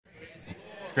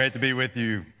It's great to be with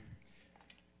you.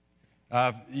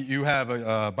 You have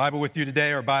a Bible with you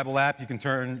today or a Bible app. You can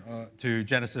turn to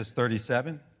Genesis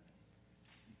 37.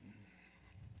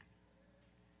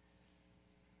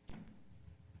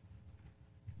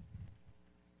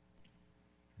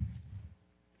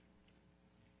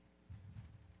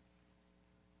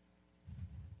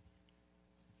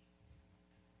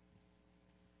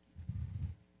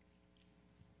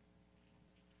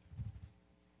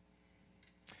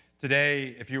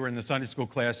 Today, if you were in the Sunday school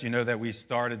class, you know that we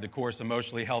started the course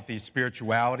Emotionally Healthy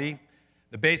Spirituality.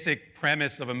 The basic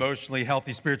premise of emotionally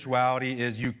healthy spirituality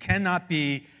is you cannot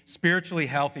be spiritually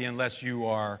healthy unless you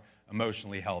are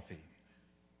emotionally healthy.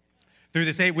 Through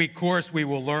this 8-week course, we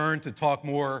will learn to talk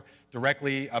more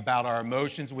directly about our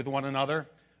emotions with one another.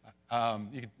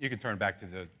 You can turn back to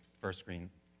the first screen.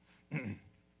 There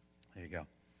you go.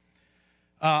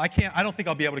 I don't think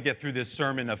I'll be able to get through this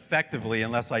sermon effectively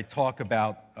unless I talk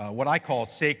about what I call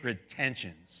sacred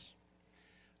tensions.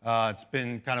 It's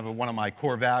been kind of one of my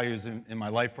core values in my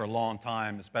life for a long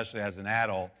time, especially as an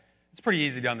adult. It's pretty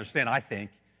easy to understand, I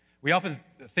think. We often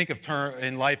think of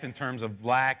in life in terms of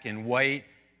black and white,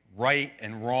 right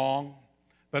and wrong,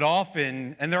 but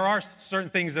often, and there are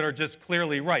certain things that are just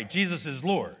clearly right. Jesus is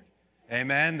Lord.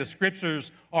 Amen. The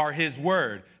scriptures are his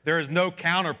word. There is no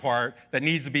counterpart that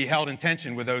needs to be held in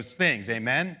tension with those things.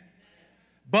 Amen.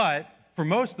 But for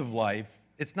most of life,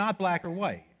 it's not black or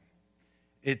white.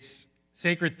 It's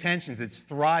sacred tensions. It's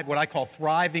what I call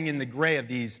thriving in the gray of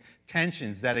these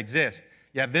tensions that exist.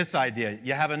 You have this idea.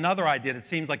 You have another idea that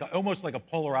seems like almost like a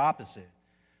polar opposite.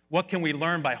 What can we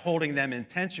learn by holding them in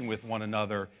tension with one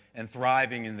another and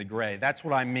thriving in the gray? That's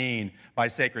what I mean by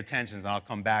sacred tensions, and I'll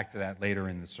come back to that later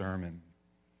in the sermon.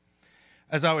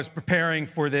 As I was preparing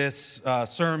for this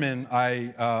sermon,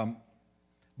 by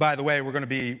the way, we're going to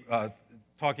be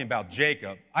talking about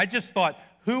Jacob. I just thought,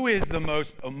 who is the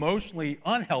most emotionally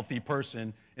unhealthy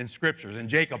person in Scriptures? And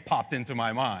Jacob popped into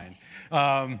my mind.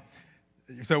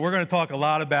 So we're going to talk a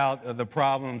lot about the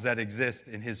problems that exist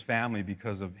in his family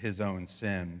because of his own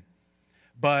sin.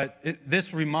 But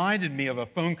this reminded me of a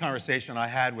phone conversation I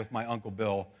had with my Uncle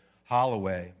Bill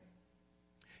Holloway.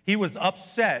 He was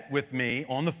upset with me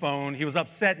on the phone. He was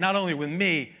upset not only with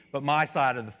me, but my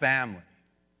side of the family.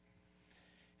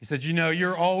 He said, you know,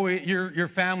 your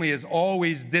family is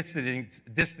always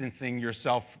distancing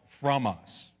yourself from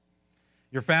us.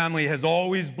 Your family has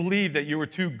always believed that you were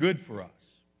too good for us.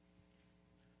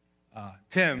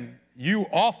 Tim, you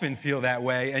often feel that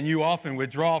way, and you often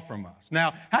withdraw from us.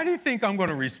 Now, how do you think I'm going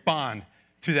to respond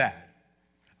to that?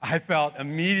 I felt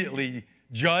immediately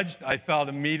judged. I felt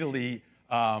immediately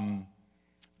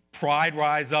pride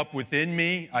rise up within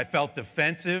me. I felt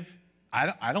defensive.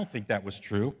 I don't think that was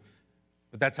true,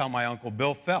 but that's how my Uncle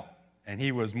Bill felt, and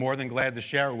he was more than glad to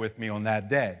share it with me on that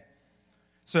day.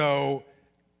 So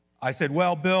I said,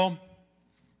 well, Bill,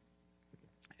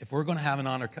 if we're going to have an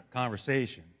honest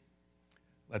conversation,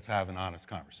 let's have an honest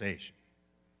conversation.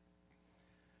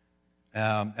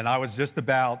 And I was just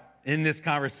about, in this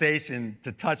conversation,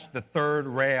 to touch the third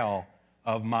rail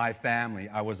of my family.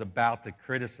 I was about to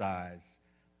criticize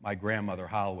my grandmother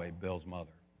Holloway, Bill's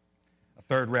mother. A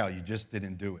third rail, you just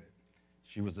didn't do it.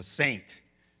 She was a saint.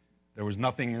 There was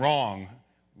nothing wrong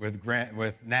with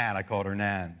Nan. I called her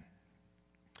Nan.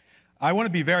 I want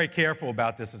to be very careful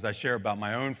about this as I share about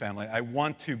my own family. I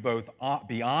want to both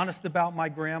be honest about my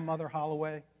grandmother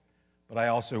Holloway, but I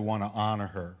also want to honor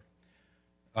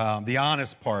her. The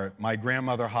honest part, my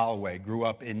grandmother Holloway grew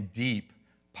up in deep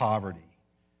poverty,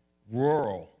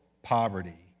 rural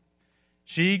poverty.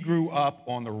 She grew up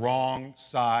on the wrong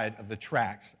side of the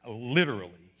tracks,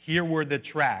 literally. Here were the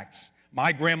tracks.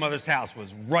 My grandmother's house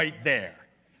was right there.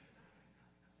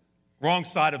 Wrong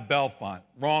side of Bellefonte,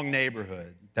 wrong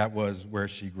neighborhood. That was where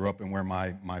she grew up and where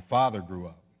my father grew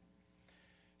up.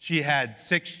 She had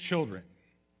 6 children,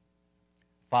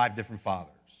 5 different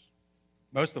fathers,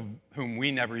 most of whom we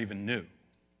never even knew.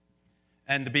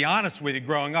 And to be honest with you,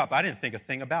 growing up, I didn't think a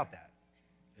thing about that.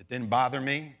 It didn't bother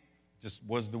me. It just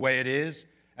was the way it is.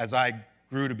 As I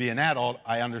grew to be an adult,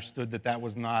 I understood that that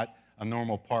was not a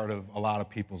normal part of a lot of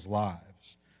people's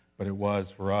lives, but it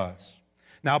was for us.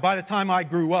 Now, by the time I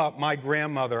grew up, my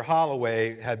grandmother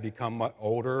Holloway had become much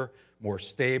older, more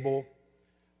stable,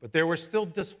 but there was still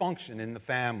dysfunction in the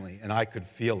family, and I could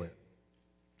feel it.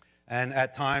 And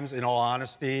at times, in all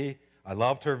honesty, I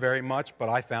loved her very much, but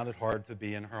I found it hard to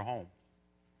be in her home.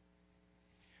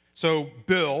 So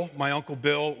Bill, my Uncle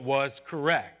Bill, was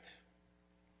correct.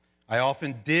 I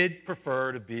often did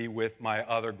prefer to be with my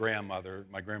other grandmother,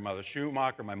 my grandmother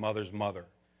Schumacher, my mother's mother.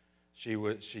 She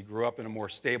grew up in a more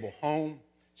stable home.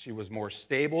 She was more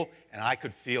stable, and I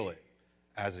could feel it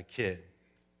as a kid.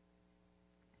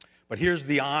 But here's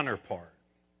the honor part.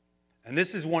 And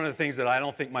this is one of the things that I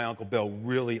don't think my Uncle Bill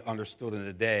really understood in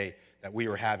the day that we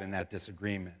were having that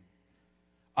disagreement.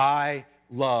 I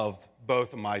loved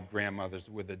both of my grandmothers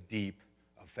with a deep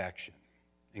affection,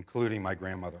 including my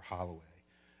grandmother Holloway.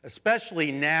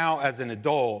 Especially now as an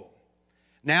adult,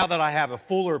 now that I have a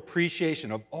fuller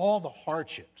appreciation of all the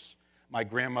hardships my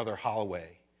grandmother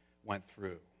Holloway went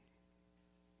through.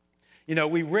 You know,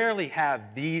 we rarely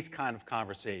have these kind of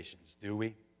conversations, do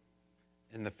we?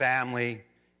 In the family,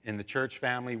 in the church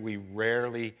family, we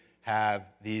rarely have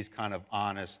these kind of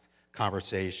honest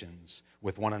conversations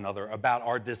with one another about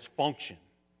our dysfunction,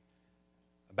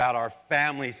 about our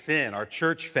family sin, our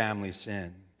church family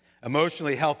sin.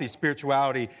 Emotionally healthy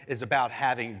spirituality is about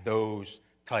having those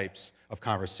types of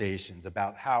conversations,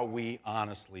 about how we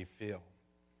honestly feel.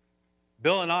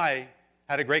 Bill and I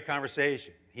had a great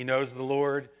conversation. He knows the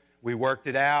Lord. We worked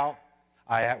it out.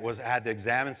 I had to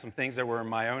examine some things that were in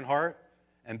my own heart,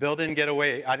 and Bill didn't get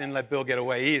away. I didn't let Bill get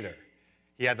away either.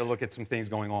 He had to look at some things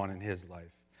going on in his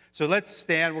life. So let's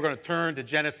stand. We're going to turn to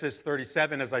Genesis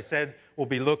 37. As I said, we'll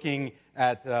be looking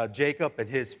at Jacob and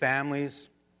his family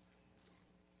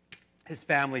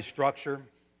structure.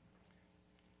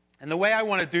 And the way I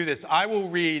want to do this, I will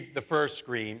read the first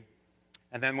screen,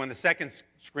 and then when the second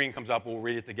screen comes up, we'll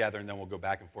read it together, and then we'll go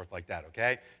back and forth like that,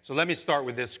 okay? So let me start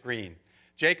with this screen.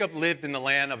 Jacob lived in the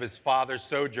land of his father's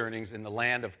sojournings in the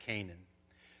land of Canaan.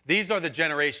 These are the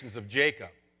generations of Jacob.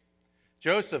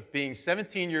 Joseph, being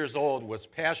 17 years old, was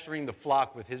pasturing the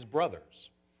flock with his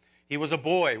brothers. He was a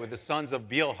boy with the sons of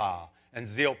Bilhah and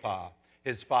Zilpah,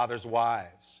 his father's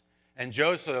wives. And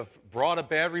Joseph brought a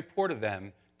bad report of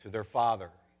them to their father.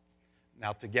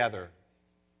 Now together.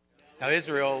 Now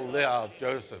Israel loved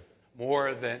Joseph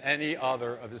more than any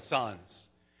other of his sons,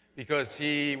 because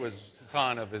he was the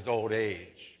son of his old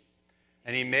age.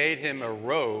 And he made him a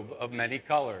robe of many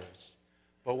colors.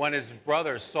 But when his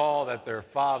brothers saw that their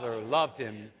father loved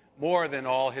him more than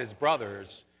all his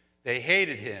brothers, they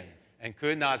hated him and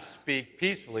could not speak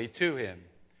peacefully to him.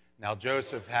 Now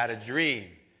Joseph had a dream,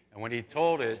 and when he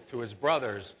told it to his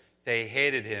brothers, they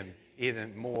hated him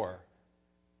even more.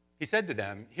 He said to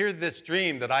them, "Hear this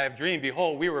dream that I have dreamed.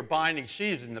 Behold, we were binding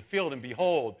sheaves in the field, and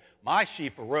behold, my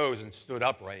sheaf arose and stood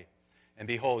upright. And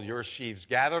behold, your sheaves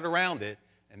gathered around it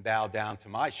and bowed down to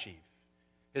my sheaf."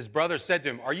 His brothers said to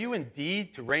him, "Are you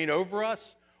indeed to reign over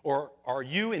us? Or are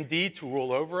you indeed to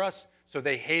rule over us?" So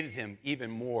they hated him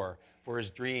even more for his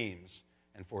dreams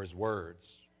and for his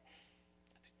words.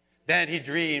 Then he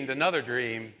dreamed another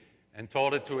dream and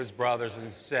told it to his brothers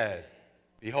and said,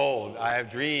 "Behold, I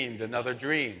have dreamed another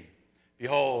dream.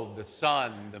 Behold, the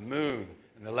sun, the moon,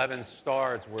 and the 11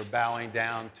 stars were bowing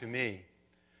down to me."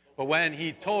 But when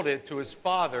he told it to his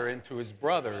father and to his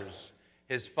brothers,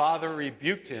 his father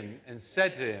rebuked him and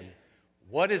said to him,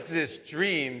 "What is this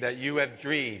dream that you have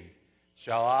dreamed?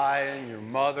 Shall I and your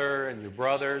mother and your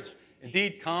brothers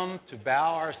indeed come to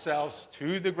bow ourselves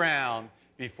to the ground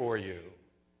before you?"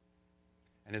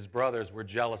 And his brothers were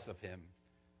jealous of him,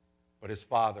 but his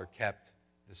father kept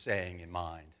the saying in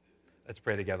mind. Let's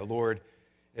pray together. Lord,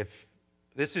 if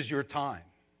this is your time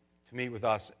to meet with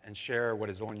us and share what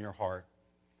is on your heart,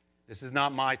 this is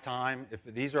not my time. If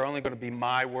these are only going to be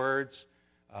my words,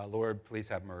 Lord, please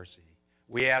have mercy.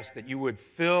 We ask that you would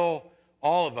fill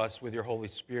all of us with your Holy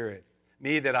Spirit.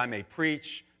 Me, that I may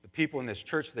preach, the people in this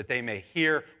church, that they may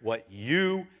hear what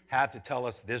you have to tell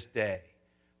us this day.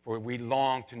 For we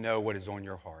long to know what is on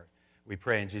your heart. We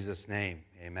pray in Jesus' name,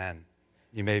 amen.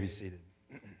 You may be seated.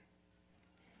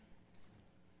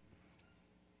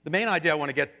 The main idea I want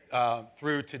to get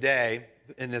through today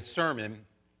in this sermon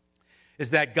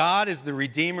is that God is the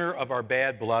redeemer of our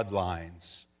bad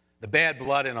bloodlines, the bad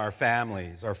blood in our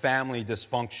families, our family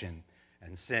dysfunction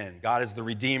and sin. God is the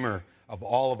redeemer of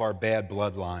all of our bad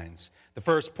bloodlines. The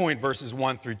first point, verses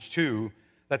 1 through 2,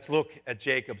 let's look at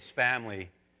Jacob's family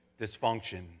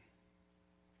dysfunction.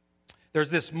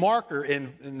 There's this marker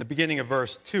in the beginning of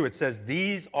verse 2. It says,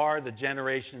 "These are the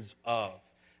generations of."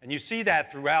 And you see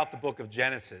that throughout the book of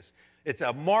Genesis. It's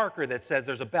a marker that says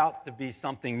there's about to be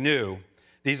something new.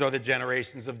 These are the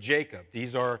generations of Jacob.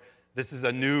 This is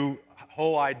a new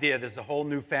whole idea. There's a whole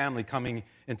new family coming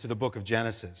into the book of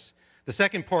Genesis. The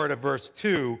second part of verse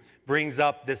 2 brings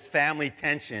up this family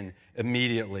tension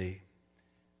immediately.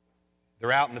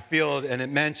 They're out in the field, and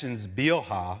it mentions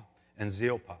Bilhah and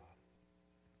Zilpah.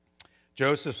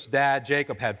 Joseph's dad,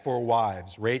 Jacob, had 4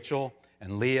 wives, Rachel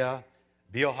and Leah,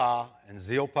 Bilhah and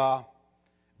Zilpah.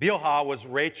 Bilhah was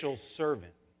Rachel's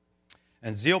servant,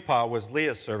 and Zilpah was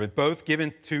Leah's servant, both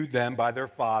given to them by their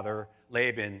father,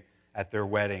 Laban, at their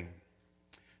wedding.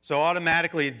 So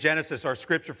automatically, Genesis, our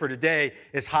scripture for today,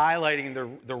 is highlighting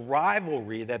the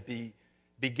rivalry that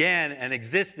began and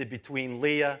existed between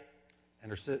Leah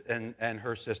and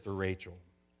her sister Rachel.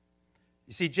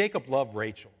 You see, Jacob loved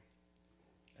Rachel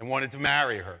and wanted to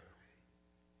marry her.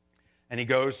 And he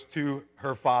goes to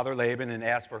her father Laban and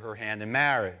asks for her hand in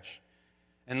marriage.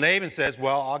 And Laban says,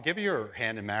 well, I'll give you your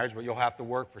hand in marriage, but you'll have to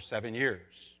work for 7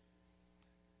 years.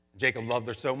 Jacob loved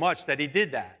her so much that he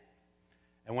did that.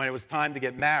 And when it was time to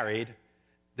get married,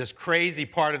 this crazy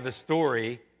part of the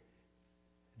story,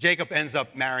 Jacob ends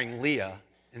up marrying Leah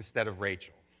instead of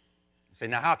Rachel. You say,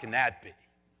 now how can that be?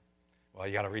 Well,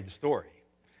 you got to read the story.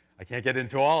 I can't get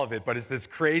into all of it, but it's this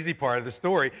crazy part of the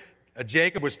story.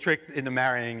 Jacob was tricked into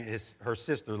marrying her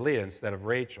sister Leah instead of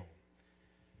Rachel.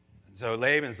 And so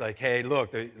Laban's like, hey,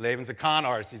 look, Laban's a con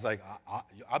artist. He's like,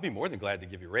 I'll be more than glad to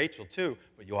give you Rachel too,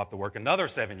 but you'll have to work another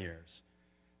 7 years.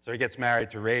 So he gets married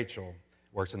to Rachel,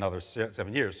 works another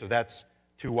 7 years. So that's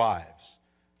 2 wives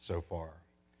so far.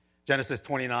 Genesis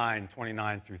 29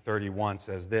 through 31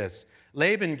 says this: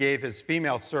 Laban gave his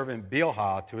female servant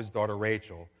Bilhah to his daughter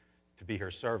Rachel to be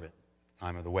her servant at the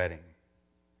time of the wedding.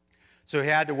 So he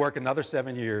had to work another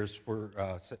 7 years for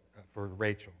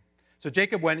Rachel. So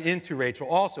Jacob went into Rachel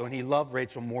also, and he loved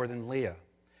Rachel more than Leah,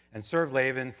 and served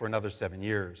Laban for another 7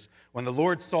 years. When the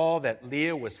Lord saw that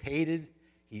Leah was hated,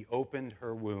 he opened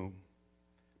her womb,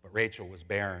 but Rachel was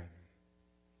barren.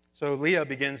 So Leah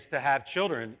begins to have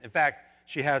children. In fact,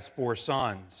 she has 4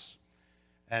 sons.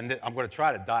 And I'm going to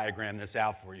try to diagram this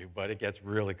out for you, but it gets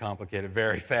really complicated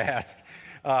very fast.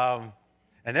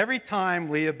 And every time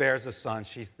Leah bears a son,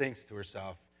 she thinks to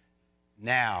herself,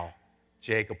 now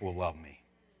Jacob will love me.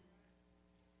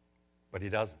 But he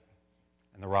doesn't.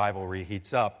 And the rivalry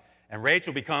heats up. And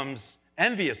Rachel becomes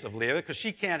envious of Leah because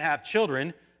she can't have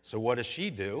children. So what does she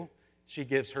do? She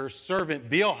gives her servant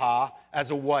Bilhah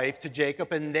as a wife to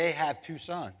Jacob, and they have 2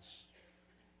 sons.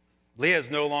 Leah is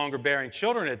no longer bearing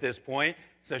children at this point,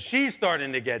 so she's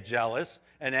starting to get jealous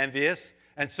and envious.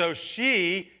 And so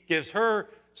she gives her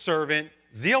servant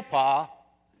Zilpah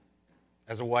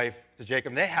as a wife to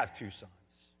Jacob. They have 2 sons.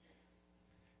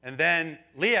 And then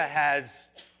Leah has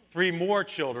 3 more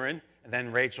children, and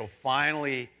then Rachel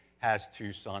finally has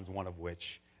 2 sons, one of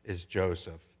which is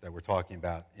Joseph that we're talking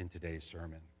about in today's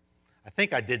sermon. I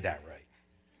think I did that right.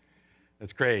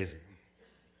 That's crazy.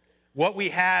 What we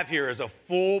have here is a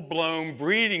full-blown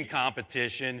breeding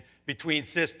competition between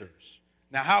sisters.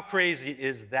 Now, how crazy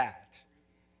is that?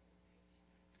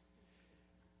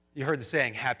 You heard the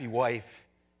saying, happy wife,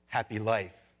 happy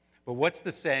life. But what's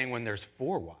the saying when there's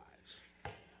 4 wives?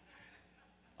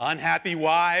 Unhappy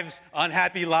wives,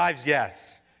 unhappy lives,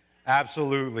 yes,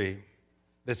 absolutely.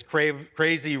 This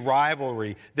crazy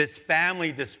rivalry, this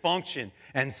family dysfunction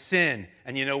and sin.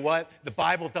 And you know what? The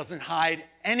Bible doesn't hide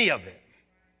any of it.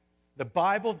 The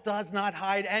Bible does not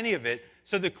hide any of it.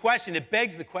 So it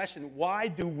begs the question, why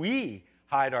do we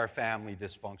hide our family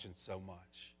dysfunction so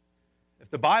much? If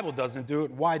the Bible doesn't do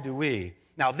it, why do we?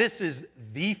 Now, this is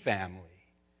the family.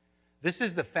 This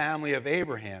is the family of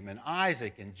Abraham and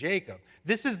Isaac and Jacob.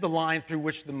 This is the line through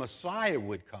which the Messiah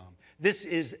would come. This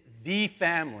is the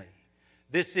family.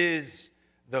 This is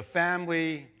the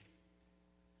family.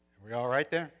 Are we all right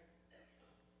there?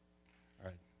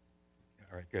 All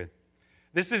right, good.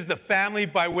 This is the family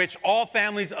by which all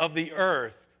families of the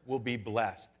earth will be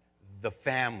blessed. The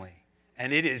family.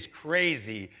 And it is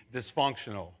crazy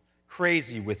dysfunctional,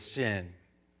 crazy with sin.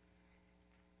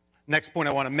 Next point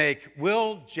I want to make,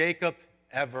 will Jacob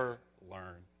ever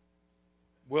learn?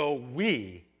 Will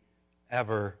we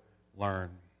ever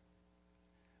learn?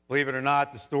 Believe it or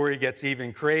not, the story gets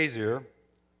even crazier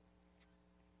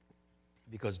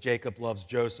because Jacob loves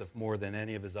Joseph more than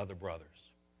any of his other brothers.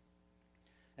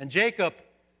 And Jacob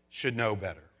should know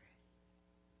better.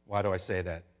 Why do I say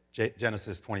that?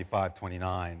 Genesis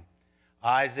 25:29.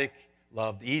 Isaac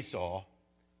loved Esau,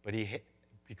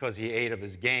 because he ate of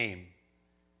his game.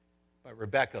 But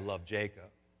Rebekah loved Jacob.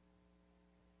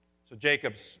 So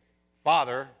Jacob's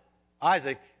father,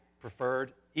 Isaac,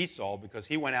 preferred Esau because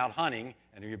he went out hunting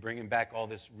and he would bring him back all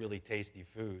this really tasty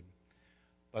food.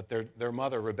 But their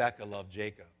mother, Rebekah, loved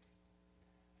Jacob.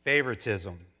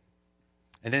 Favoritism.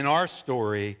 And in our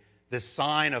story, this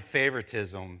sign of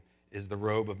favoritism is the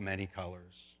robe of many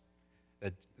colors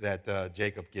that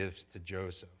Jacob gives to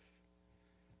Joseph.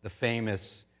 The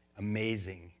famous,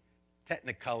 amazing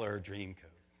Technicolor dream coat.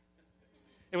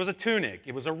 It was a tunic.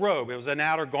 It was a robe. It was an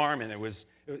outer garment.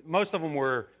 Most of them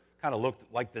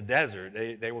looked like the desert.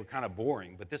 They were kind of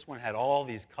boring. But this one had all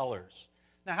these colors.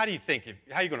 Now, how are you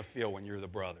going to feel when you're the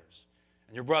brothers?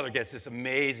 And your brother gets this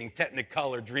amazing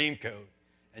Technicolor dream coat,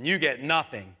 and you get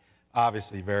nothing.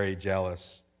 Obviously, very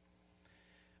jealous.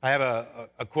 I have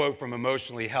a quote from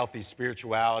Emotionally Healthy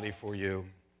Spirituality for you.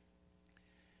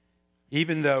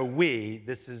 Even though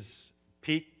this is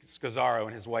Pete Scazzaro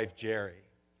and his wife Jerry,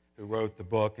 who wrote the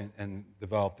book and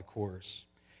developed the course.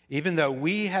 Even though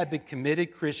we had been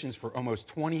committed Christians for almost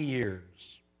 20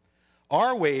 years,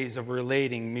 our ways of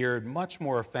relating mirrored much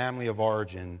more a family of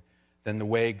origin than the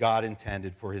way God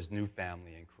intended for his new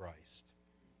family in Christ.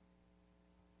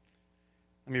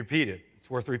 Let me repeat it. It's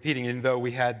worth repeating. Even though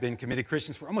we had been committed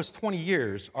Christians for almost 20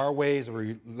 years, our ways of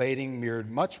relating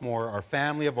mirrored much more our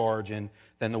family of origin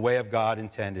than the way of God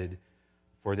intended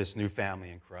for this new family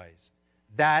in Christ.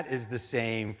 That is the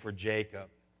same for Jacob.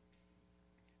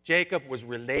 Jacob was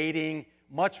relating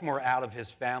much more out of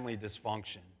his family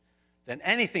dysfunction than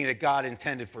anything that God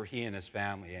intended for he and his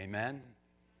family. Amen?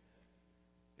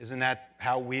 Isn't that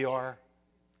how we are?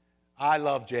 I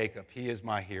love Jacob. He is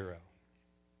my hero.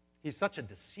 He's such a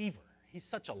deceiver. He's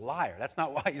such a liar. That's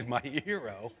not why he's my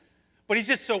hero. But he's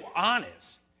just so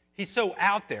honest. He's so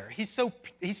out there. He's so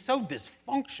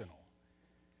dysfunctional.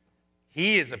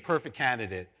 He is a perfect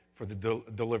candidate for the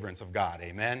deliverance of God.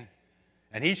 Amen?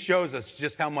 And he shows us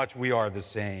just how much we are the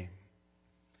same.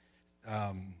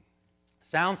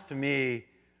 Sounds to me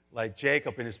like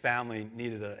Jacob and his family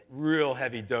needed a real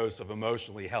heavy dose of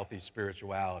emotionally healthy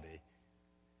spirituality.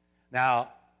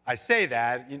 Now, I say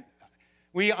that,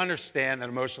 we understand that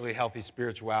emotionally healthy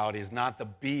spirituality is not the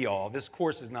be-all. This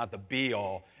course is not the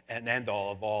be-all and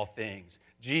end-all of all things.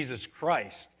 Jesus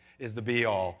Christ is the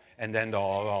be-all and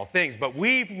end-all of all things. But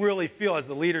we really feel as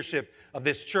the leadership of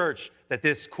this church that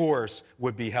this course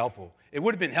would be helpful. It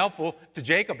would have been helpful to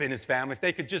Jacob and his family if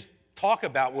they could just talk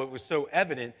about what was so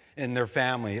evident in their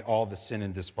family, all the sin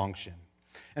and dysfunction.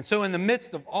 And so in the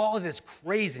midst of all of this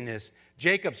craziness,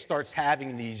 Jacob starts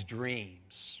having these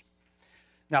dreams.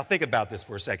 Now think about this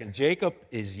for a second. Jacob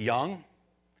is young,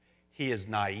 he is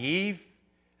naive,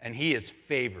 and he is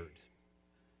favored.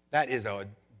 That is a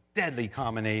deadly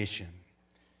combination.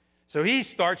 So he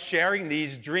starts sharing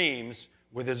these dreams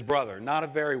with his brother. Not a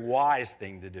very wise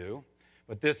thing to do,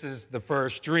 but this is the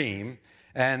first dream.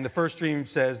 And the first dream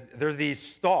says, there's these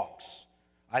stalks.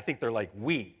 I think they're like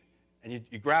wheat. And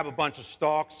you grab a bunch of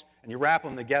stalks and you wrap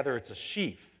them together, it's a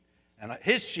sheaf. And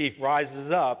his sheaf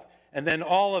rises up, and then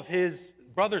all of his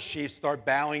brother's sheaves start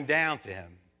bowing down to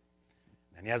him.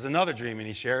 And he has another dream, and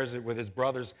he shares it with his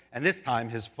brothers, and this time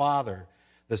his father,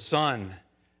 the sun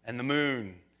and the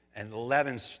moon and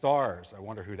 11 stars, I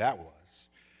wonder who that was,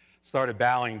 started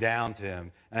bowing down to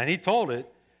him. And he told it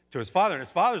to his father, and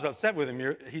his father's upset with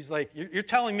him. He's like, you're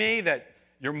telling me that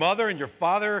your mother and your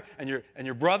father and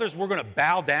your brothers, we're going to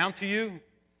bow down to you?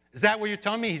 Is that what you're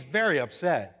telling me? He's very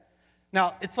upset.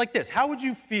 Now, it's like this. How would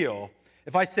you feel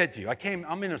if I said to you,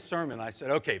 I'm in a sermon, and I said,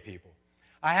 okay, people,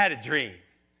 I had a dream.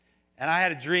 And I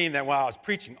had a dream that while I was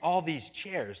preaching, all these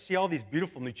chairs, see all these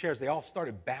beautiful new chairs, they all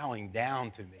started bowing down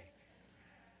to me.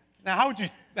 Now,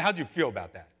 how'd you feel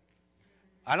about that?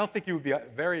 I don't think you would be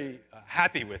very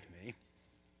happy with me.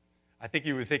 I think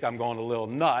you would think I'm going a little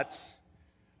nuts.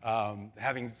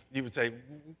 You would say,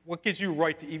 what gives you a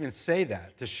right to even say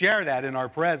that, to share that in our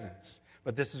presence?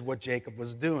 But this is what Jacob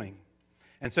was doing.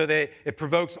 And so it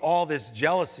provokes all this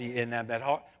jealousy in them that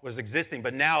was existing,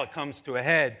 but now it comes to a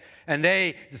head, and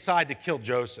they decide to kill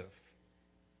Joseph.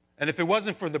 And if it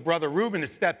wasn't for the brother Reuben to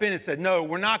step in and said, no,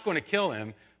 we're not going to kill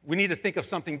him, we need to think of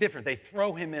something different. They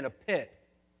throw him in a pit.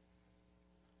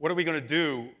 What are we going to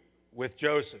do with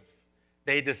Joseph?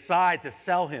 They decide to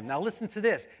sell him. Now listen to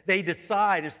this. They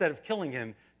decide, instead of killing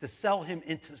him, to sell him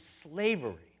into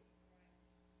slavery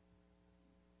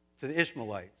to the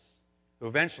Ishmaelites, who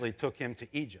eventually took him to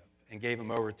Egypt and gave him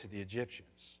over to the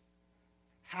Egyptians.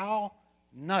 How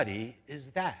nutty is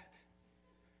that?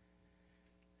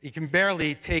 You can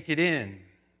barely take it in.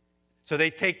 So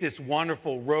they take this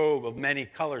wonderful robe of many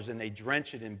colors and they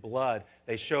drench it in blood.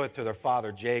 They show it to their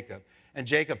father, Jacob. And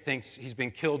Jacob thinks he's been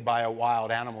killed by a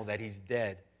wild animal, that he's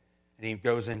dead. And he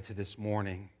goes into this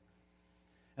mourning.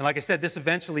 And like I said, this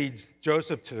eventually leads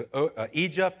Joseph to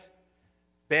Egypt.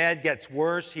 Bad gets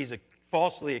worse. He's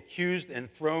falsely accused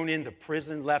and thrown into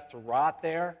prison, left to rot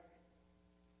there.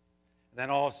 And then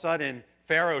all of a sudden,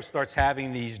 Pharaoh starts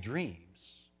having these dreams.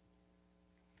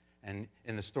 And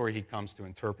in the story, he comes to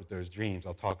interpret those dreams.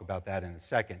 I'll talk about that in a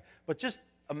second. But just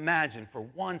imagine for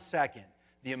 1 second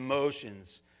the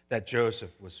emotions that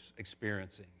Joseph was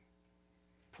experiencing.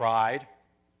 Pride,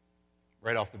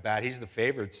 right off the bat. He's the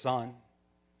favored son.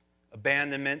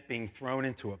 Abandonment, being thrown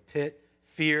into a pit.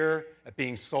 Fear at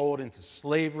being sold into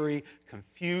slavery,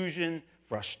 confusion,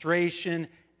 frustration,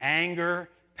 anger,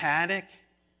 panic.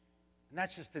 And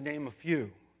that's just to name a few.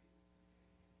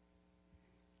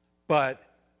 But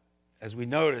as we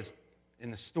noticed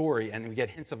in the story, and we get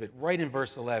hints of it right in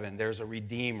verse 11. There's a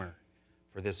redeemer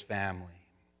for this family.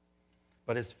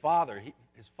 But his father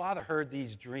heard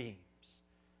these dreams.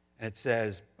 And it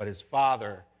says, but his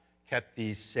father kept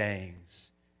these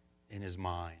sayings in his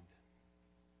mind.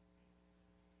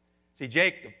 See,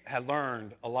 Jacob had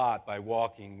learned a lot by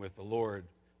walking with the Lord,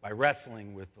 by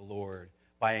wrestling with the Lord,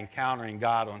 by encountering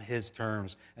God on his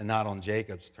terms and not on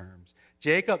Jacob's terms.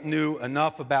 Jacob knew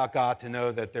enough about God to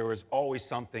know that there was always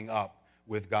something up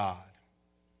with God.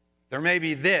 There may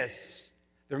be this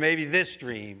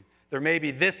dream, there may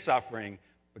be this suffering,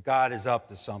 but God is up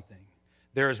to something.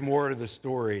 There is more to the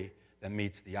story than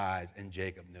meets the eyes, and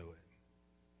Jacob knew it.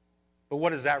 But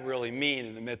what does that really mean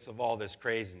in the midst of all this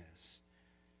craziness?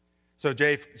 So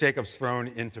Jacob's thrown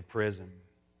into prison.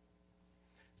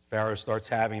 Pharaoh starts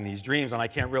having these dreams, and I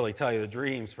can't really tell you the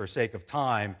dreams for sake of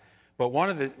time, but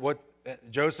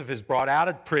Joseph is brought out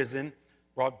of prison,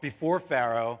 brought before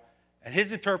Pharaoh, and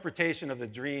his interpretation of the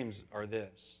dreams are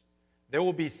this. There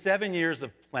will be 7 years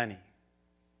of plenty.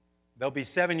 There'll be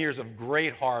 7 years of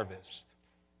great harvest.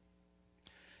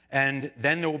 And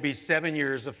then there will be 7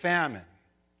 years of famine.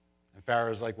 And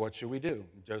Pharaoh's like, what should we do?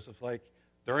 And Joseph's like,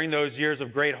 during those years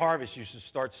of great harvest, you should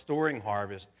start storing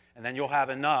harvest, and then you'll have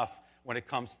enough when it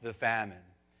comes to the famine.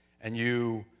 And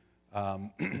you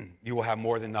will have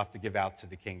more than enough to give out to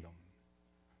the kingdom.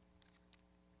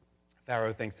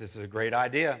 Pharaoh thinks this is a great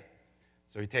idea.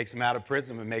 So he takes him out of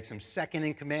prison and makes him second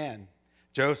in command.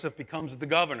 Joseph becomes the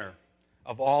governor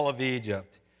of all of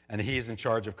Egypt, and he is in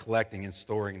charge of collecting and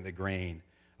storing the grain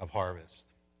of harvest.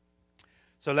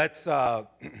 So let's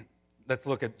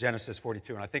look at Genesis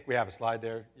 42, and I think we have a slide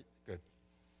there. Good.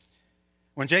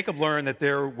 When Jacob learned that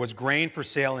there was grain for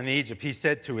sale in Egypt, he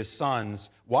said to his sons,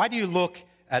 "Why do you look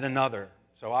at another?"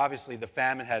 So obviously the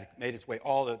famine had made its way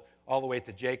all the way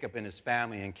to Jacob and his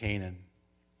family in Canaan.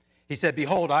 He said,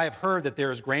 "Behold, I have heard that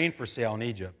there is grain for sale in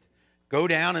Egypt. Go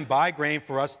down and buy grain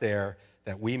for us there,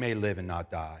 that we may live and not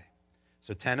die."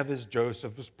 So 10 of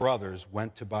Joseph's brothers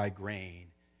went to buy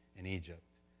grain in Egypt.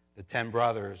 The 10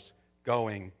 brothers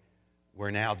going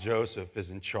where now Joseph is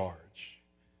in charge.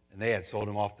 And they had sold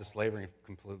him off to slavery and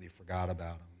completely forgot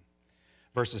about him.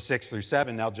 Verses 6 through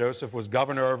 7, now Joseph was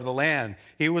governor over the land.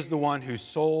 He was the one who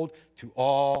sold to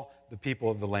all the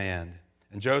people of the land.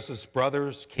 And Joseph's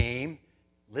brothers came,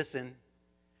 listen,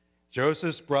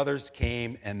 Joseph's brothers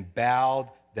came and bowed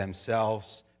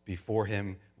themselves before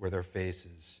him with their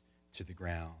faces to the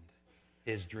ground.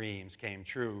 His dreams came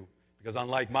true because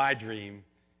unlike my dream,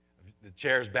 the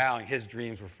chairs bowing, his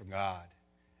dreams were from God,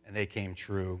 and they came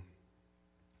true.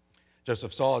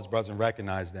 Joseph saw his brothers and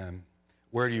recognized them.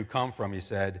 "Where do you come from?" he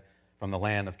said. "From the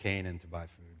land of Canaan to buy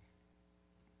food."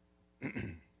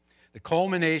 The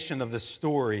culmination of the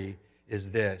story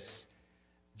is this.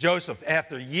 Joseph,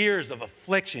 after years of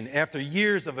affliction, after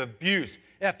years of abuse,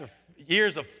 after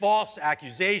years of false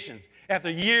accusations, after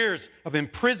years of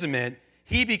imprisonment,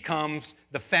 he becomes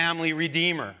the family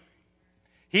redeemer.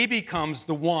 He becomes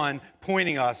the one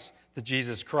pointing us to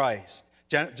Jesus Christ.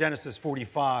 Genesis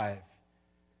 45.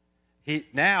 In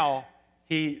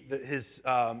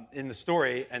the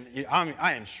story, and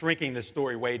I am shrinking this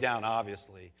story way down,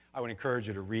 obviously. I would encourage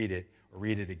you to read it or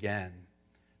read it again.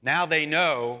 Now they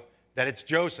know that it's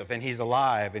Joseph, and he's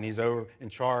alive, and he's over in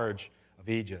charge of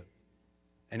Egypt.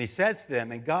 And he says to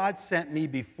them, "And God sent me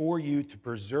before you to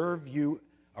preserve you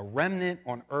a remnant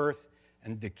on earth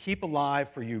and to keep alive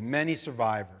for you many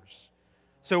survivors.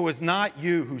 So it was not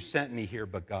you who sent me here,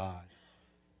 but God.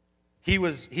 He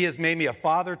has made me a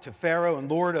father to Pharaoh and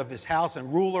lord of his house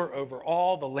and ruler over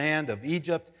all the land of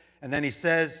Egypt." And then he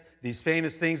says these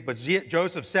famous things, "But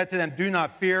Joseph said to them, 'Do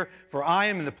not fear, for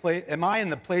am I in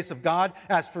the place of God?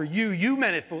 As for you, you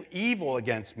meant it for evil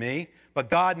against me, but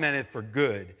God meant it for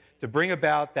good, to bring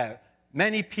about that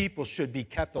many people should be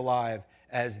kept alive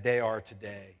as they are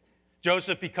today.'"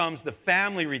 Joseph becomes the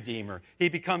family redeemer. He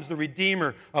becomes the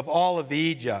redeemer of all of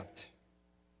Egypt.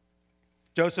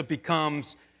 Joseph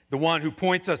becomes the one who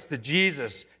points us to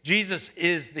Jesus. Jesus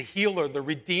is the healer, the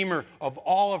redeemer of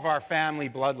all of our family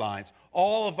bloodlines,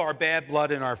 all of our bad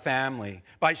blood in our family.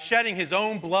 By shedding his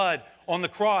own blood on the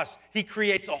cross, he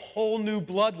creates a whole new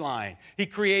bloodline. He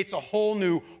creates a whole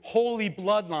new holy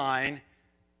bloodline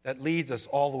that leads us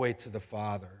all the way to the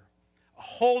Father. A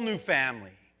whole new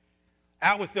family.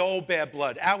 Out with the old bad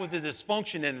blood, out with the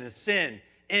dysfunction and the sin,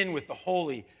 in with the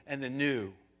holy and the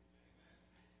new.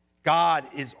 God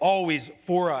is always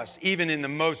for us, even in the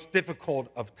most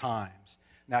difficult of times.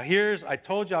 Now I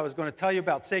told you I was going to tell you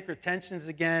about sacred tensions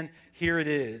again. Here it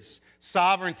is.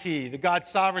 Sovereignty, the God's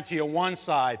sovereignty on one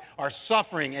side, our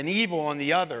suffering and evil on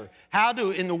the other. How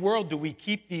in the world do we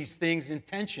keep these things in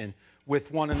tension?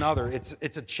 with one another.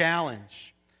 It's a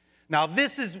challenge. Now,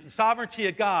 this is sovereignty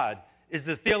of God is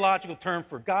the theological term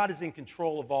for God is in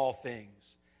control of all things.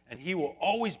 And he will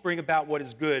always bring about what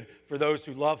is good for those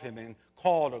who love him and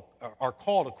are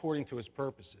called according to his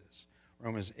purposes.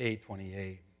 Romans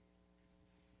 8:28.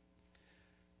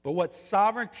 But what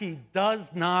sovereignty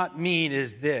does not mean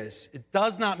is this. It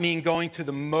does not mean going to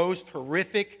the most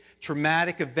horrific,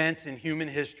 traumatic events in human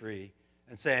history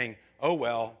and saying, oh,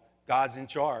 well, God's in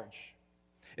charge.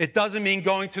 It doesn't mean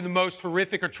going to the most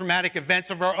horrific or traumatic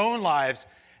events of our own lives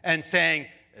and saying,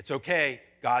 it's okay,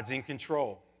 God's in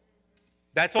control.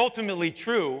 That's ultimately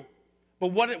true, but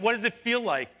what does it feel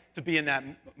like to be in that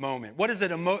moment? What does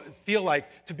it feel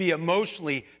like to be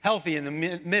emotionally healthy in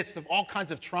the midst of all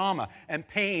kinds of trauma and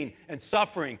pain and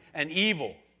suffering and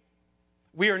evil?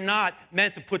 We are not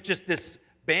meant to put just this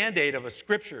Band-Aid of a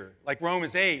scripture like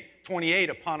Romans 8:28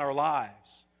 upon our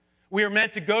lives. We are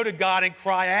meant to go to God and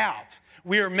cry out.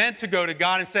 We are meant to go to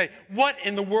God and say, what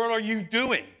in the world are you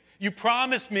doing? You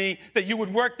promised me that you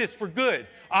would work this for good.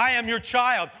 I am your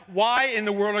child. Why in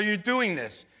the world are you doing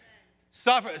this?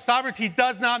 Sovereignty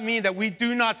does not mean that we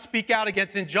do not speak out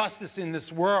against injustice in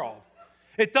this world.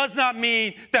 It does not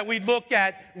mean that we look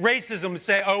at racism and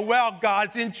say, oh, well,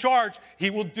 God's in charge.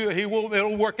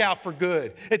 It'll work out for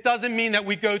good. It doesn't mean that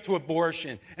we go to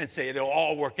abortion and say it'll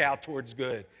all work out towards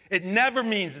good. It never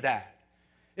means that.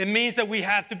 It means that we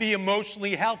have to be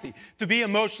emotionally healthy. To be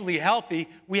emotionally healthy,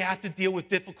 we have to deal with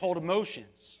difficult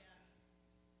emotions.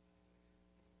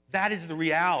 That is the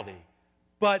reality.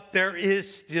 But there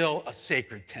is still a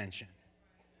sacred tension.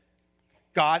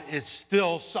 God is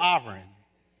still sovereign.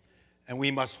 And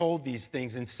we must hold these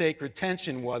things in sacred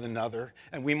tension with one another.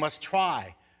 And we must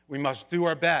try. We must do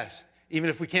our best, even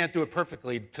if we can't do it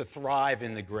perfectly, to thrive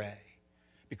in the gray.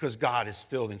 Because God is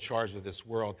still in charge of this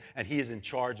world. And he is in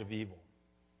charge of evil.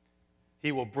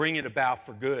 He will bring it about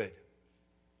for good.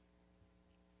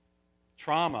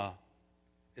 Trauma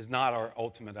is not our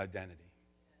ultimate identity.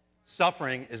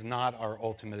 Suffering is not our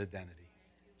ultimate identity.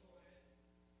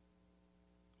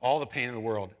 All the pain in the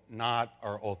world, not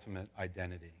our ultimate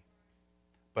identity.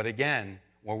 But again,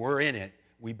 when we're in it,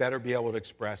 we better be able to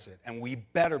express it. And we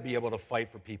better be able to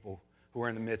fight for people who are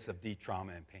in the midst of deep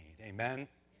trauma and pain. Amen?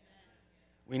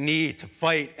 We need to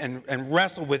fight and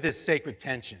wrestle with this sacred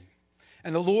tension.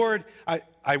 And the Lord,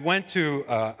 I went to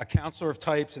a counselor of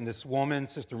types, and this woman,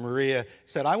 Sister Maria,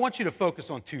 said, I want you to focus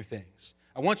on two things.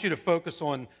 I want you to focus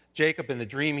on Jacob and the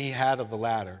dream he had of the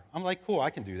ladder. I'm like, cool,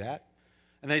 I can do that.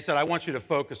 And they said, I want you to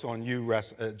focus on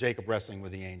Jacob wrestling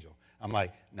with the angel. I'm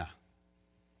like, nah.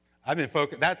 I've been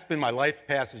focused. That's been my life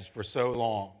passage for so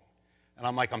long. And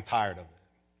I'm like, I'm tired of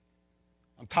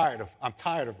it. I'm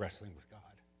tired of wrestling with God.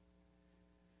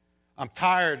 I'm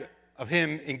tired of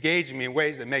him engaging me in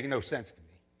ways that make no sense to me.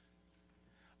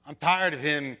 I'm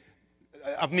tired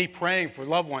of me praying for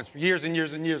loved ones for years and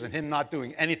years and years and him not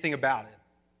doing anything about it.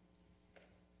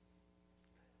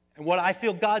 And what I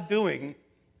feel God doing,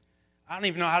 I don't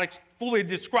even know how to fully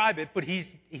describe it, but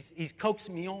he's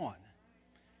coaxing me on.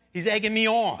 He's egging me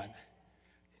on.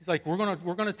 He's like, we're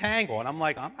gonna tangle. And I'm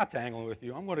like, I'm not tangling with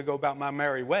you. I'm going to go about my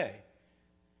merry way.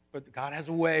 But God has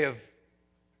a way of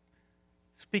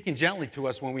speaking gently to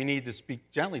us when we need to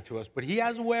speak gently to us. But he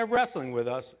has a way of wrestling with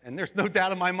us, and there's no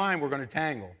doubt in my mind we're going to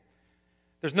tangle.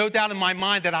 There's no doubt in my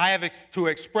mind that I have to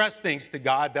express things to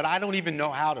God that I don't even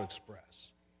know how to express.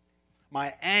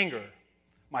 My anger,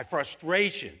 my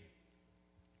frustration.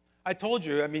 I told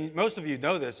you, I mean, most of you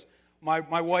know this. My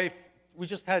wife, we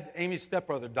just had Amy's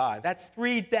stepbrother die. That's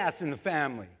 3 deaths in the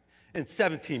family in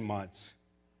 17 months.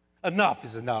 Enough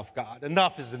is enough, God.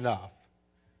 Enough is enough.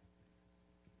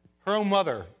 Her own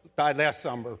mother died last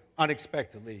summer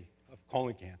unexpectedly of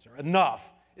colon cancer.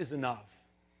 Enough is enough.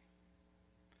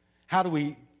 How do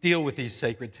we deal with these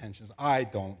sacred tensions? I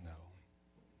don't know.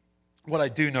 What I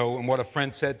do know, and what a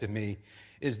friend said to me,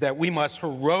 is that we must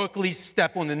heroically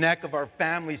step on the neck of our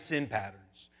family sin patterns.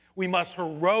 We must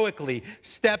heroically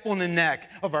step on the neck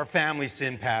of our family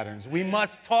sin patterns. We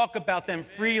must talk about them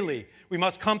freely. We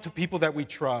must come to people that we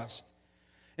trust.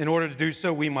 In order to do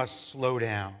so, we must slow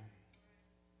down.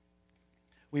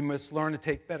 We must learn to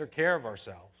take better care of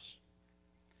ourselves.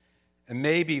 And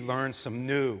maybe learn some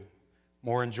new,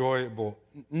 enjoyable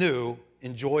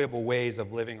ways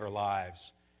of living our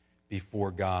lives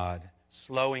before God.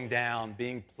 Slowing down,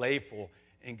 being playful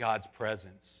in God's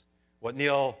presence. What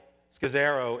Neil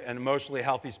Scazzaro and emotionally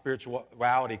healthy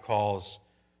spirituality calls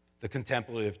the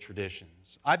contemplative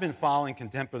traditions. I've been following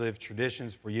contemplative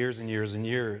traditions for years and years and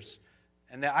years.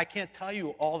 And I can't tell you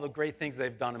all the great things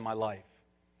they've done in my life.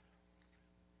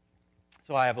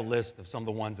 So I have a list of some of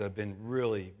the ones that have been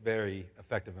really very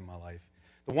effective in my life.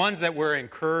 The ones that we're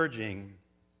encouraging,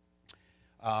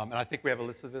 and I think we have a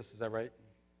list of this, is that right?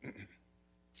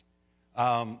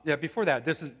 Before that,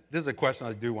 this is a question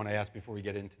I do want to ask before we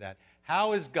get into that.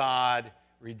 How is God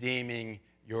redeeming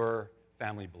your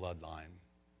family bloodline?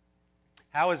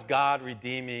 How is God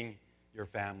redeeming your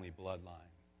family bloodline?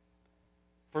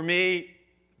 For me,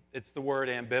 it's the word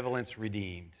ambivalence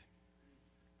redeemed.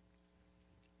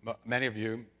 Many of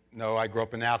you know I grew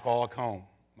up in an alcoholic home.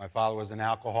 My father was an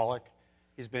alcoholic.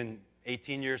 He's been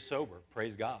 18 years sober,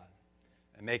 praise God,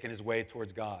 and making his way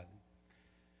towards God.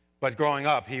 But growing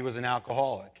up, he was an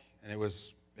alcoholic, and it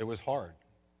was hard.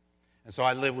 And so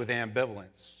I lived with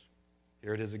ambivalence.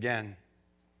 Here it is again.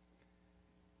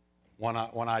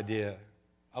 One idea.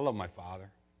 I love my father.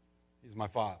 He's my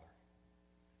father.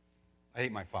 I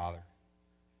hate my father.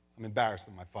 I'm embarrassed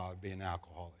of my father being an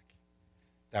alcoholic.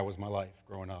 That was my life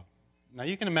growing up. Now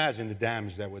you can imagine the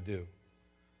damage that would do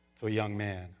to a young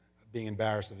man being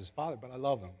embarrassed of his father, but I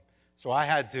love him. So I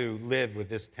had to live with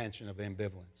this tension of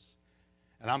ambivalence.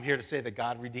 And I'm here to say that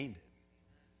God redeemed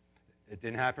it. It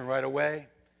didn't happen right away.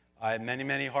 I had many,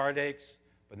 many heartaches.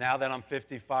 But now that I'm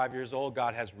 55 years old,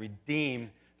 God has redeemed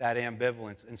that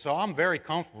ambivalence. And so I'm very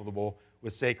comfortable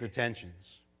with sacred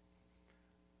tensions.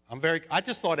 I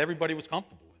just thought everybody was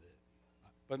comfortable with it.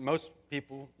 But most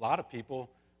people, a lot of people,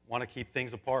 want to keep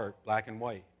things apart, black and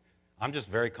white. I'm just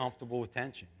very comfortable with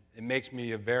tension. It makes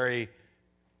me a very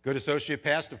good associate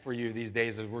pastor for you these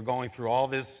days as we're going through all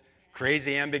this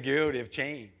crazy ambiguity of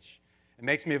change. It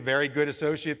makes me a very good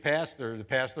associate pastor to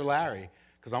Pastor Larry,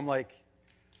 because I'm like,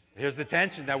 here's the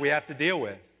tension that we have to deal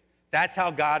with. That's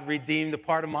how God redeemed a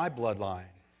part of my bloodline.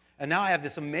 And now I have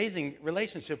this amazing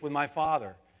relationship with my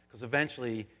father, because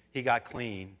eventually he got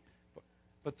clean.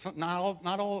 But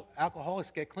not all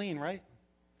alcoholics get clean, right?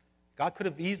 God could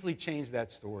have easily changed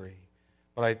that story.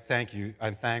 But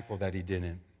I'm thankful that he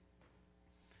didn't.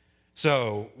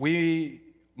 So we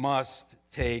must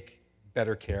take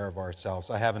better care of ourselves.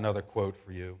 I have another quote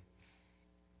for you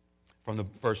from the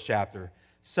first chapter.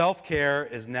 Self-care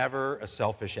is never a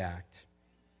selfish act.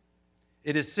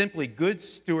 It is simply good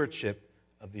stewardship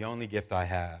of the only gift I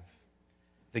have,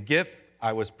 the gift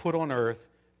I was put on earth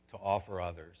to offer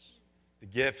others, the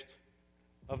gift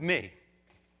of me,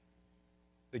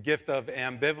 the gift of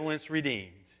ambivalence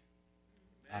redeemed.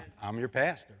 I'm your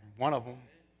pastor, one of them.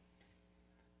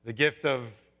 The gift of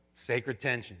sacred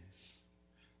tensions,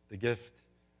 the gift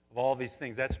of all these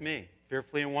things. That's me,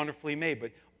 fearfully and wonderfully made.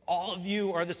 But all of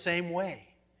you are the same way.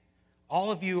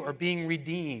 All of you are being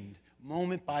redeemed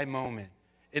moment by moment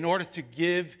in order to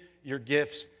give your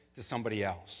gifts to somebody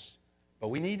else. But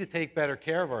we need to take better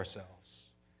care of ourselves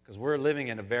because we're living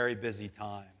in a very busy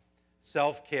time.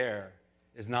 Self-care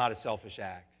is not a selfish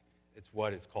act. It's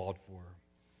what it's called for.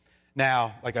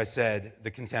 Now, like I said, the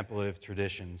contemplative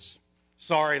traditions.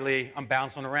 Sorry, Lee, I'm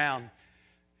bouncing around.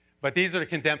 But these are the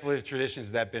contemplative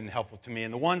traditions that have been helpful to me.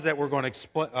 And the ones that we're going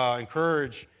to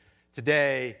encourage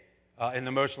today in the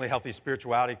Emotionally Healthy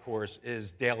Spirituality course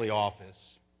is daily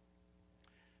office.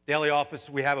 Daily office,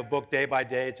 we have a book day by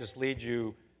day. It just leads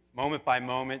you moment by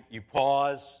moment. You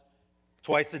pause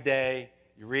twice a day.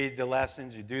 You read the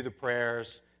lessons. You do the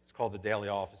prayers. It's called the daily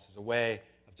office. It's a way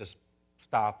of just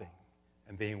stopping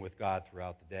and being with God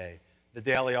throughout the day. The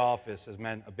daily office has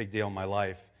meant a big deal in my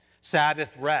life.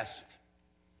 Sabbath rest.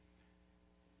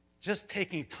 Just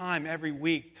taking time every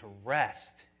week to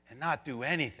rest and not do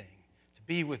anything, to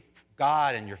be with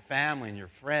God and your family and your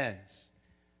friends.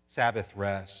 Sabbath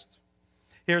rest.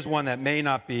 Here's one that may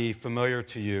not be familiar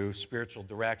to you, spiritual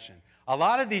direction. A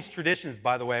lot of these traditions,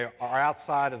 by the way, are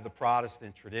outside of the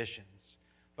Protestant traditions,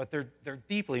 but they're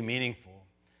deeply meaningful.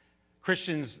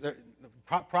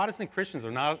 Protestant Christians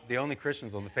are not the only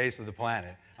Christians on the face of the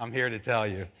planet, I'm here to tell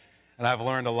you, and I've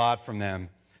learned a lot from them.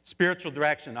 Spiritual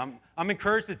direction. I'm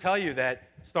encouraged to tell you that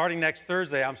starting next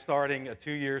Thursday, I'm starting a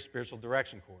 2-year spiritual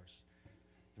direction course.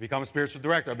 To become a spiritual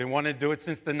director. I've been wanting to do it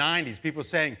since the 90s. People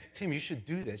saying, Tim, you should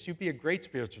do this. You'd be a great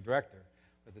spiritual director.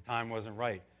 But the time wasn't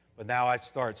right. But now I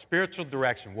start. Spiritual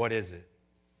direction, what is it?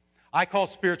 I call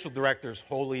spiritual directors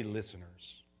holy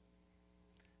listeners.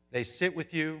 They sit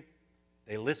with you,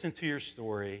 they listen to your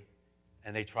story,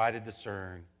 and they try to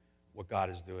discern what God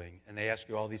is doing. And they ask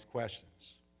you all these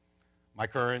questions. My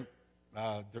current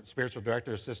spiritual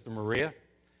director is Sister Maria.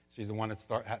 She's the one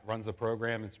that runs the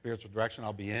program in spiritual direction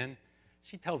I'll be in.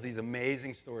 She tells these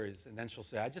amazing stories, and then she'll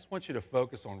say, I just want you to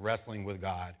focus on wrestling with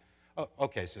God. Oh,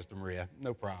 okay, Sister Maria,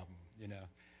 no problem, you know.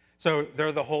 So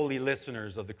they're the holy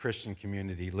listeners of the Christian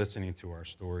community listening to our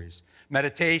stories.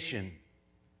 Meditation.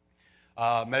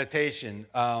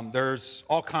 There's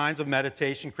all kinds of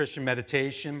meditation, Christian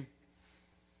meditation.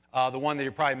 The one that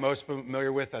you're probably most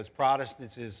familiar with as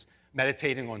Protestants is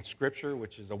meditating on Scripture,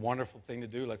 which is a wonderful thing to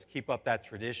do. Let's keep up that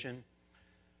tradition.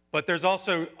 But there's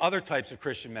also other types of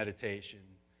Christian meditation.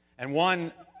 And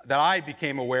one that I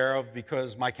became aware of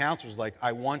because my counselor's like,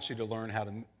 I want you to learn how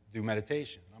to do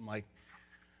meditation. I'm like,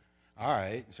 all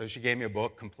right. So she gave me a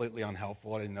book, completely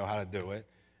unhelpful. I didn't know how to do it.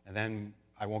 And then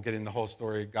I won't get into the whole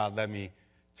story. God led me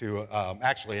to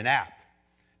actually an app.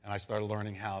 And I started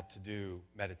learning how to do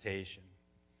meditation.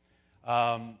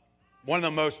 One of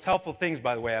the most helpful things,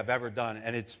 by the way, I've ever done,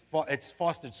 and it's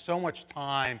fostered so much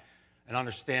time and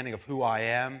understanding of who I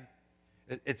am.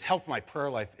 It's helped my prayer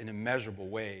life in immeasurable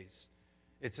ways.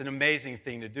 It's an amazing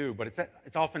thing to do, but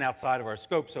it's often outside of our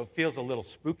scope, so it feels a little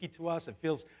spooky to us. It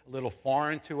feels a little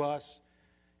foreign to us.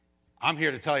 I'm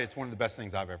here to tell you it's one of the best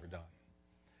things I've ever done.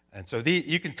 And so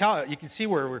you can see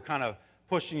where we're kind of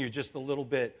pushing you just a little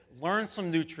bit. Learn some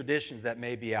new traditions that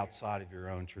may be outside of your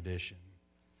own tradition.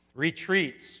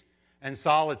 Retreats and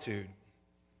solitude.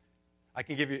 I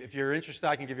can give you, if you're interested,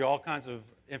 I can give you all kinds of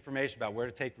information about where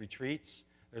to take retreats.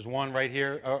 There's one right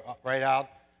here, right out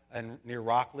and near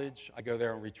Rockledge. I go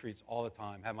there on retreats all the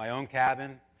time. I have my own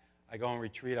cabin. I go on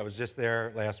retreat. I was just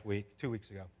there last week, 2 weeks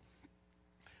ago.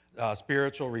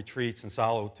 Spiritual retreats and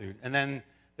solitude. And then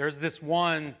there's this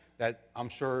one that I'm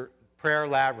sure, Prayer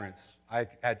Labyrinths. I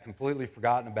had completely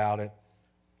forgotten about it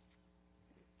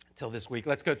until this week.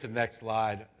 Let's go to the next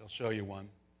slide. I'll show you one.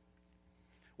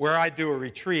 Where I do a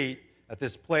retreat at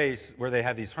this place where they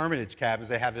have these hermitage cabins,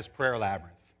 they have this prayer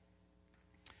labyrinth.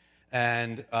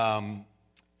 And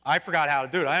I forgot how to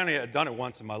do it. I only had done it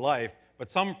once in my life,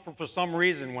 but for some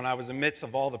reason, when I was in the midst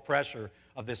of all the pressure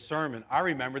of this sermon, I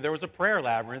remember there was a prayer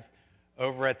labyrinth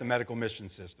over at the Medical Mission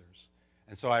Sisters.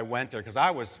 And so I went there because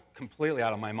I was completely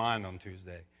out of my mind on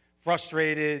Tuesday.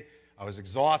 Frustrated, I was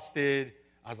exhausted.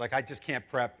 I was like, I just can't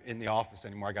prep in the office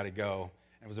anymore. I got to go.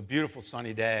 And it was a beautiful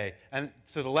sunny day. And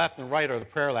to the left and right are the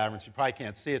prayer labyrinths. You probably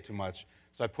can't see it too much,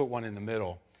 so I put one in the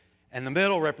middle. And the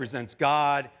middle represents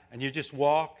God, and you just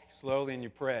walk slowly and you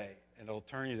pray, and it'll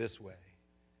turn you this way.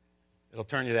 It'll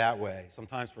turn you that way,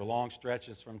 sometimes for long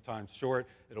stretches, sometimes short.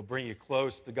 It'll bring you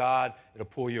close to God. It'll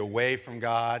pull you away from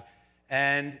God.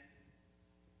 And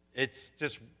it's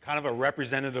just kind of a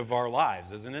representative of our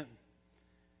lives, isn't it?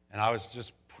 And I was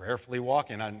just prayerfully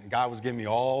walking, and God was giving me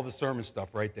all the sermon stuff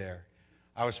right there.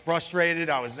 I was frustrated.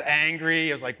 I was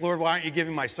angry. I was like, Lord, why aren't you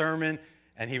giving my sermon?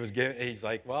 And he's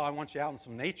like, well, I want you out in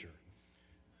some nature.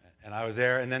 And I was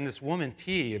there, and then this woman,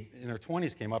 T, in her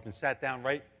 20s, came up and sat down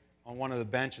right on one of the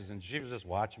benches, and she was just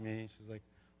watching me. She's like,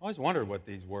 I always wondered what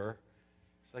these were.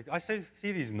 She's like, I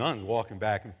see these nuns walking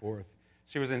back and forth.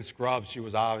 She was in scrubs. She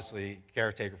was obviously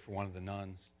caretaker for one of the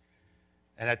nuns.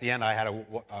 And at the end, I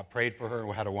prayed for her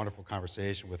and had a wonderful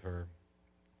conversation with her.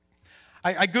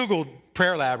 I Googled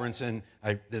prayer labyrinths, and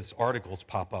these articles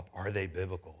pop up. Are they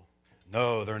biblical?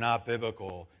 No, they're not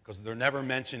biblical because they're never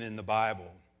mentioned in the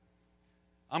Bible.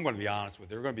 I'm going to be honest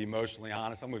with you. We're going to be emotionally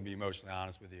honest. I'm going to be emotionally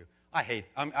honest with you. I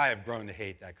have grown to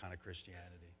hate that kind of Christianity.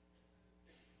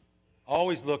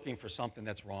 Always looking for something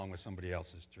that's wrong with somebody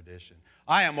else's tradition.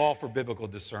 I am all for biblical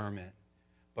discernment,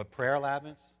 but prayer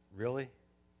labyrinths, really?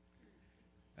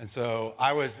 And so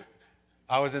I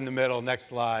was in the middle. Next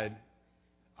slide.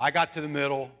 I got to the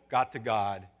middle, got to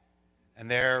God,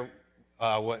 and there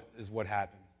what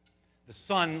happened. The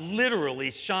sun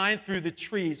literally shined through the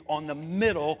trees on the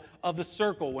middle of the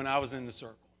circle when I was in the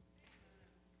circle.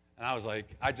 And I was like,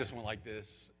 I just went like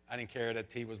this. I didn't care that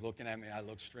T was looking at me. I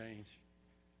looked strange.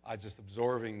 I was just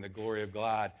absorbing the glory of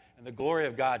God. And the glory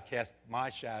of God cast my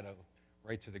shadow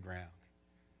right to the ground.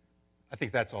 I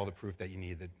think that's all the proof that you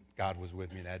need that God was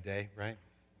with me that day, right?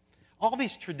 All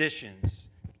these traditions,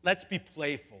 let's be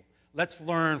playful. Let's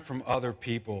learn from other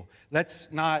people.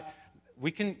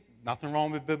 Nothing wrong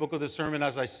with biblical discernment,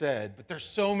 as I said, but there's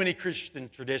so many Christian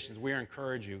traditions. We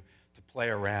encourage you to play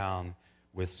around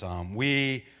with some.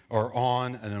 We are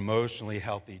on an emotionally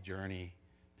healthy journey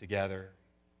together.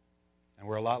 And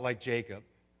we're a lot like Jacob.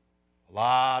 A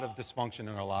lot of dysfunction in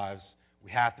our lives. We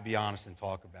have to be honest and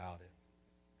talk about it.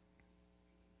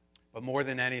 But more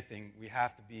than anything, we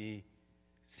have to be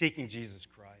seeking Jesus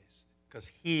Christ because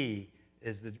he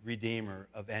is the redeemer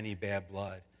of any bad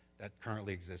blood that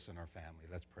currently exists in our family.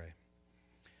 Let's pray.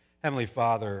 Heavenly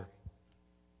Father,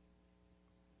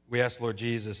 we ask, Lord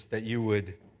Jesus, that you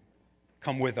would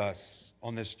come with us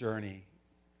on this journey.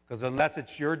 Because unless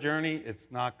it's your journey,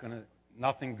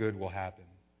 nothing good will happen.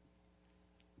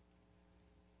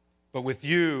 But with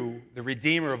you, the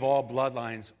Redeemer of all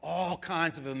bloodlines, all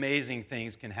kinds of amazing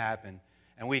things can happen,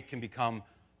 and we can become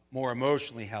more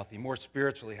emotionally healthy, more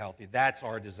spiritually healthy. That's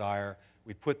our desire.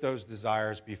 We put those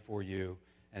desires before you,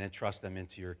 and entrust them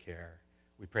into your care.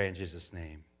 We pray in Jesus'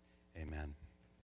 name. Amen.